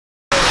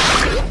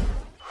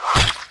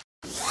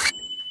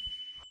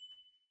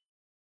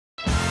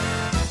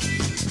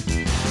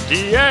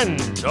The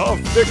end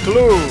of the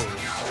clues.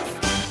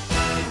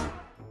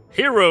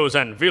 Heroes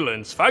and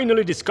villains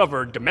finally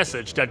discovered the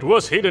message that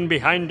was hidden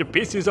behind the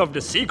pieces of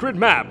the secret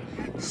map,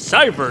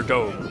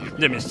 Cyberdome.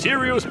 The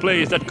mysterious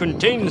place that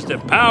contains the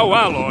POW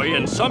alloy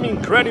and some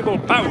incredible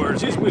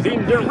powers is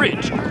within the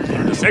Enrich,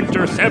 in the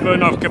Sector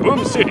 7 of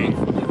Kaboom City.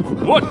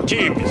 What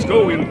team is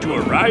going to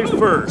arrive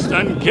first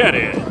and get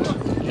it?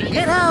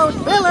 Get out,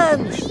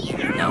 villains!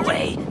 No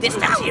way, this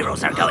time's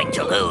heroes are going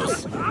to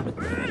lose.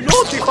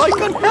 Not if I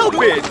can help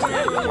it!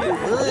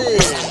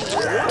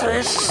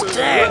 This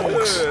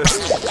stinks.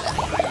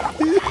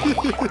 Do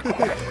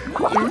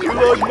you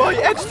like my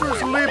extra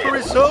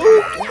slippery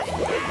soap?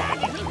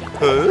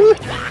 Huh?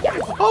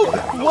 Oh,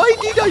 why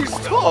did I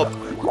stop?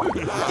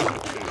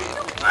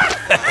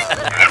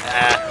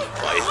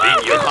 I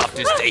think you'll have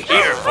to stay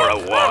here for a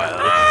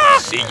while.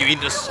 See you in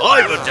the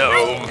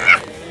Cyberdome.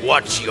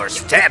 Watch your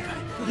step.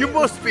 You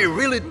must be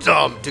really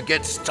dumb to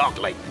get stuck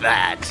like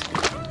that.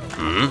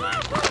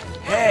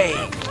 Hey,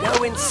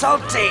 no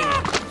insulting.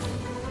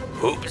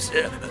 Oops,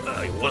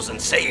 I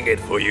wasn't saying it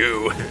for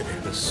you.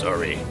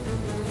 Sorry.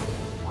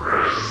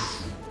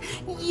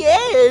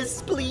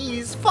 Yes,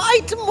 please,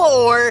 fight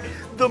more!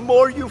 The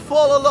more you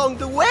fall along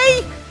the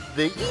way,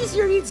 the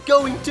easier it's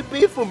going to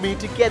be for me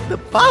to get the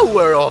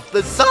power of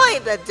the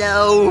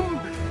Cyberdome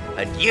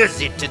and use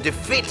it to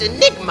defeat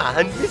Enigma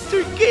and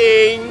Mr.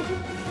 King!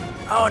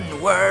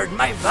 Onward,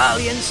 my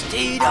valiant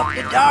steed of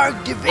the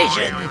Dark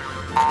Division!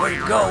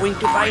 We're going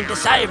to find the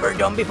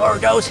Cyberdome before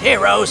those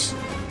heroes!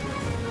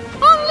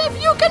 Only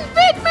if you can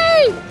beat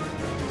me!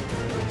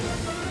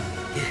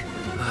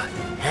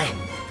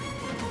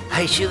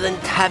 I shouldn't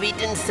have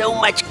eaten so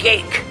much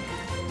cake.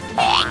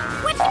 Hey,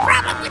 what's the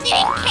problem with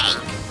eating cake?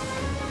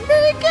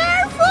 Be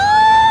careful!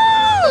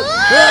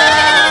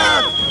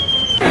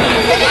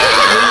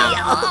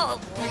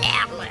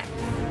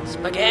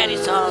 Spaghetti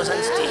sauce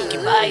and stinky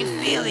pie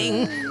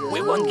feeling.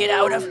 We won't get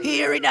out of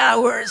here in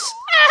hours.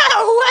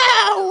 Ow,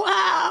 ow,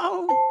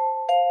 ow!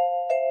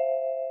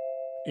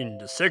 In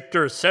the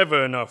Sector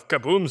 7 of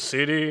Kaboom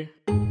City.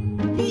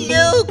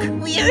 Look,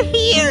 we're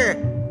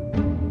here!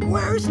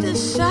 Where's the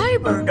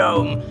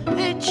Cyberdome?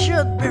 It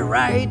should be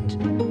right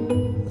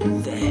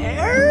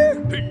there?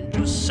 In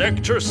the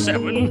Sector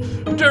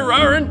 7, there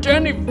aren't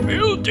any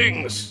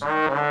buildings. The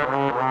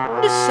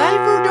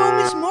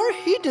Cyberdome is more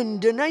hidden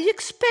than I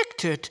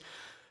expected.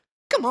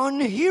 Come on,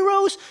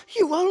 heroes,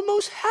 you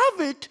almost have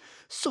it.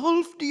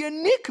 Solve the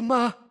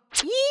enigma.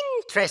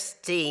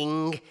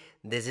 Interesting.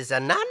 This is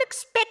an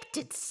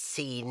unexpected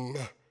scene.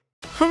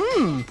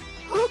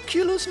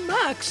 Oculus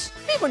Max.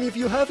 Even if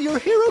you have your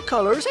hero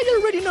colors, I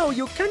already know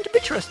you can't be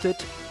trusted.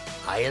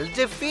 I'll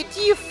defeat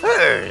you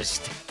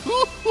first.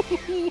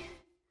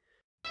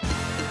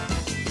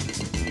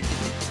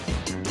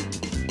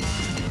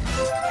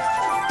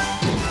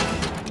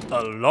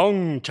 A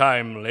long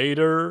time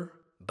later.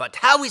 But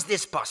how is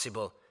this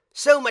possible?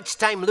 So much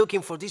time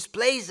looking for this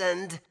place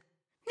and...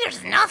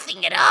 There's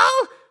nothing at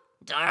all?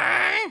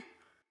 Darn.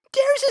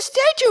 There's a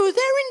statue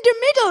there in the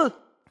middle.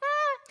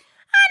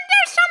 And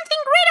there's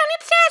something written.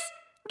 It says,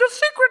 The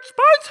secret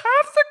spies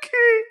have the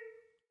key.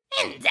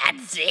 and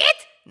that's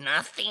it?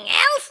 Nothing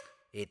else?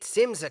 It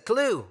seems a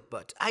clue,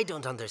 but I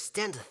don't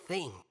understand a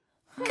thing.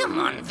 Come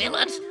on,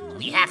 villains.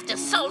 We have to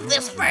solve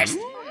this first.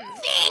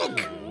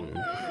 Think!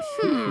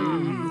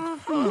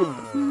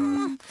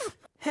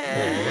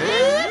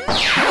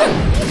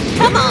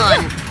 Come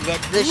on,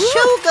 let the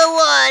show go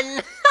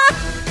on.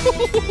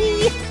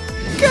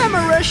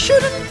 Camera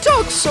shouldn't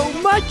talk so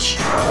much.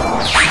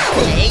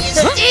 Stay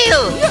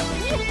still.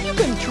 You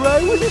can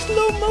try with a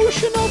slow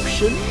motion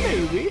option,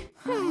 maybe.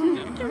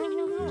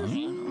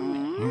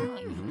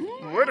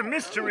 What a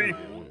mystery.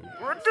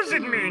 What does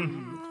it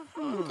mean?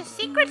 The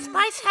secret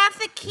spies have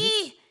the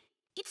key.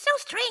 It's so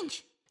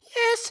strange.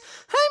 Yes,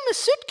 I'm a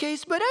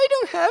suitcase, but I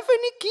don't have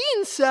any key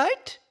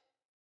inside.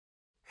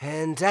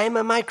 And I'm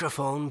a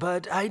microphone,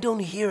 but I don't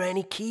hear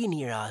any key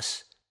near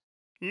us.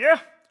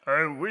 Yeah,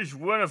 I wish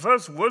one of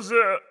us was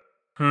a...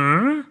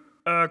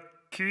 A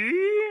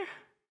key?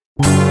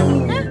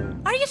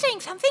 Are you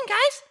saying something,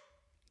 guys?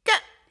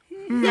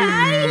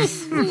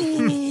 Guys?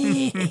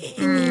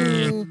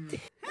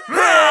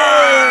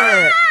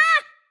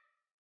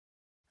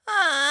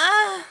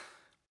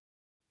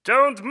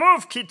 Don't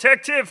move,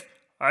 detective.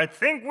 I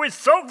think we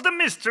solved the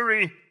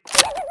mystery.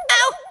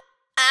 Ow!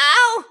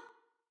 Ow!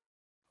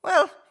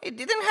 Well, it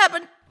didn't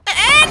happen.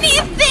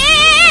 Anything!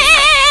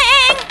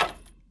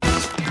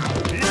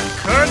 It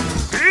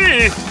can't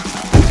be.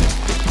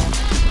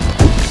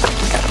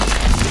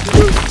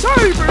 The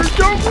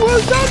Cyberdome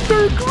was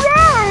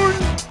underground.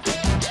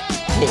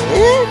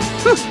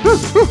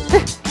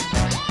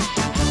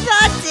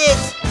 That's it!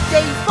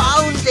 They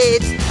found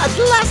it! At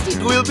last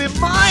it will be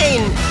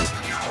mine!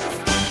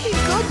 He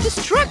got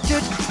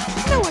distracted.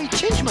 Now I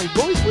change my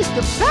voice with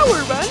the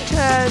power band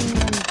and...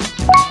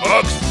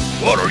 Bugs,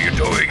 what are you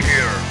doing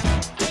here?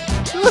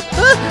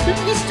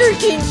 Mr.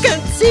 King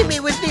can't see me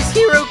with these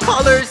hero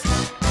colors!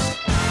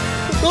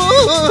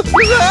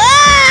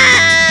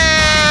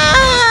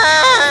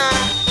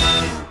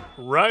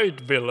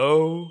 right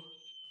below.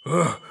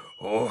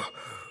 How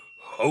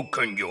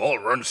can you all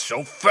run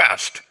so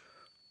fast?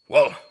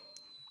 Well,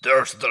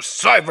 there's the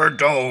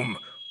Cyberdome.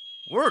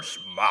 Where's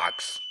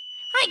Max?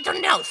 I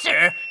don't know,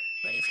 sir.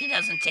 But if he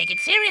doesn't take it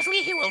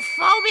seriously, he will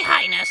fall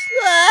behind us.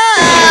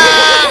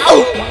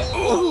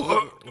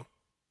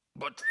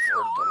 But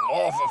for the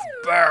love of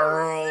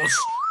barrels...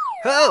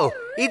 Oh,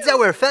 it's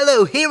our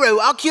fellow hero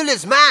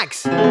Oculus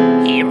Max!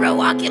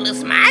 Hero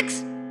Oculus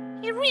Max?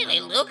 He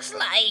really looks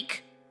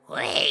like...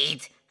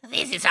 Wait,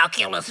 this is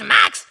Oculus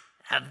Max,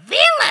 a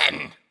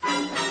villain!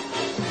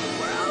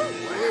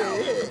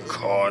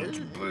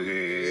 Can't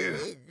be...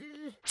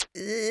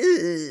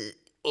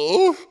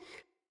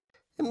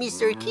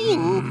 Mr.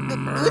 King,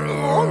 good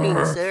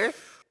morning, sir.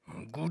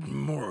 Good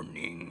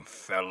morning,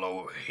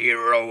 fellow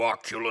hero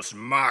Oculus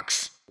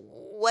Max.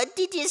 What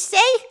did you say?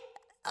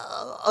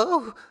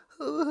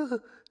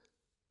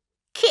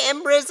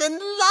 Cameras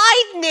and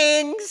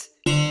lightnings!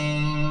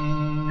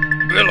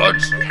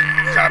 Villains,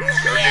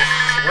 capture this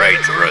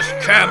traitorous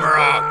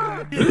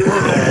camera!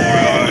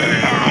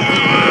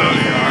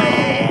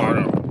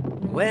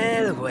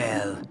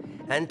 Well,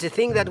 and to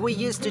think that we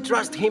used to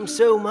trust him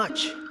so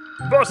much.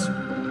 Boss,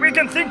 we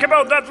can think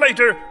about that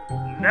later.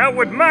 Now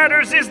what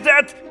matters is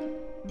that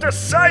the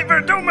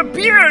Cyberdome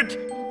appeared,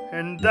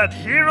 and that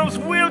heroes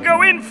will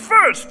go in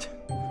first.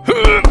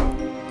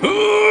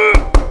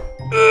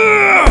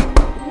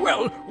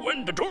 Well,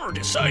 when the door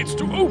decides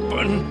to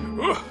open...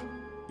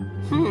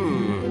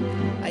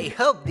 I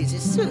hope this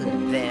is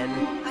soon, then.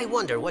 I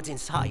wonder what's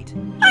inside.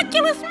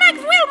 Oculus Max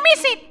will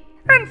miss it!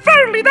 And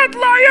finally, that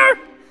liar!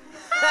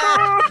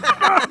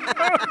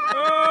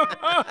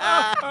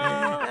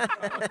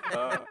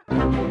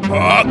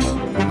 Max,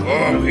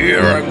 come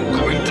here. I'm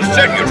going to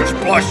send you to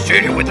Splash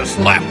City with a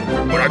slap.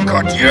 But I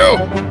got you.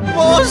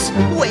 Boss,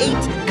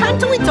 wait!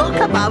 Can't we talk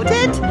about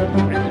it?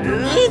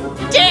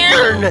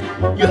 Darn!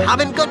 You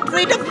haven't got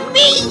rid of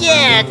me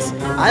yet!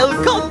 I'll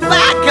come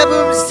back,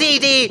 Kaboom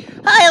City!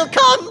 I'll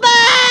come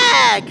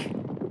back!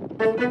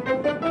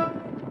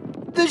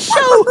 The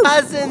show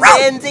hasn't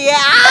ended.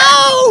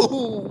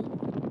 Ow!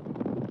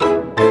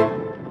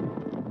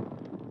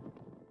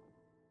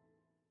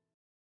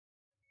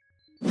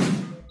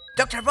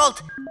 Dr.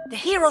 Volt, the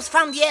heroes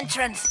found the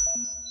entrance.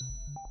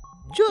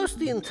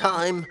 Just in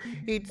time.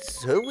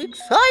 It's so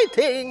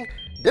exciting.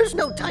 There's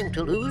no time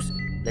to lose.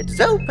 Let's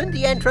open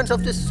the entrance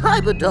of the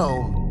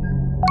Cyberdome.